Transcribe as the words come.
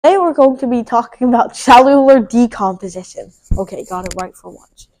we're going to be talking about cellular decomposition. Okay, got it right for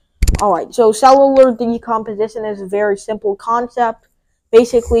once. Alright, so cellular decomposition is a very simple concept.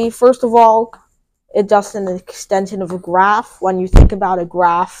 Basically, first of all, it's just an extension of a graph. When you think about a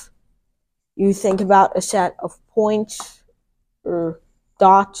graph, you think about a set of points, or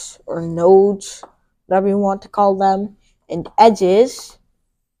dots, or nodes, whatever you want to call them, and edges.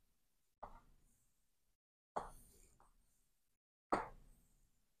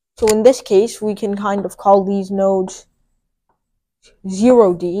 So in this case, we can kind of call these nodes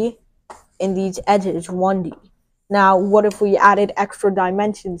 0D and these edges 1D. Now, what if we added extra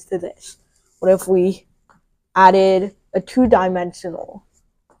dimensions to this? What if we added a 2-dimensional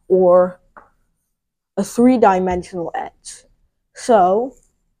or a 3-dimensional edge? So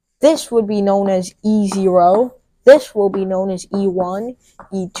this would be known as E0. This will be known as E1,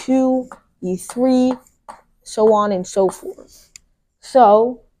 E2, E3, so on and so forth.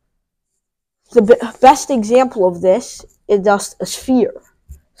 So the best example of this is just a sphere.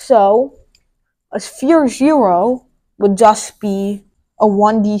 So a sphere 0 would just be a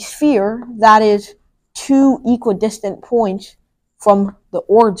 1D sphere that is 2 equidistant points from the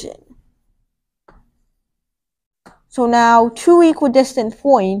origin. So now 2 equidistant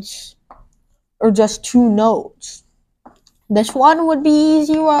points are just 2 nodes. This one would be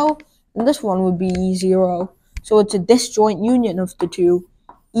E0 and this one would be E0. So it's a disjoint union of the two,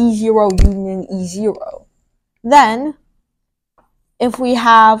 E0 union E0. Then, if we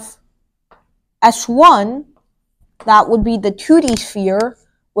have S1, that would be the 2D sphere,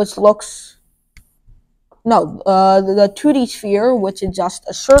 which looks, the 2D sphere, which is just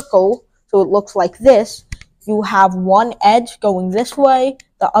a circle, so it looks like this. You have one edge going this way,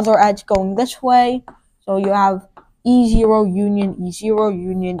 the other edge going this way, so you have E0 union E0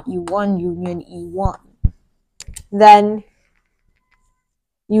 union E1 union E1. Then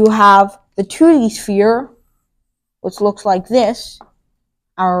you have the 2D sphere, which looks like this.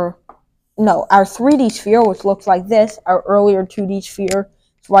 Our 3D sphere, which looks like this. Our earlier 2D sphere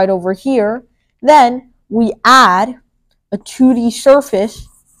is right over here. Then we add a 2D surface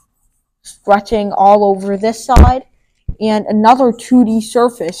stretching all over this side and another 2D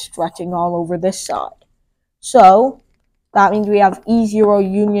surface stretching all over this side. So that means we have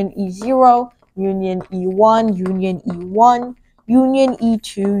E0 union E0 union E1 union E1 union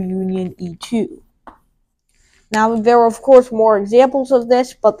E2 union E2. Now, there are, of course, more examples of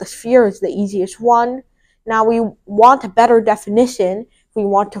this, but the sphere is the easiest one. Now, we want a better definition. We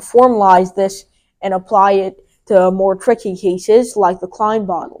want to formalize this and apply it to more tricky cases like the Klein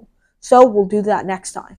bottle. So, we'll do that next time.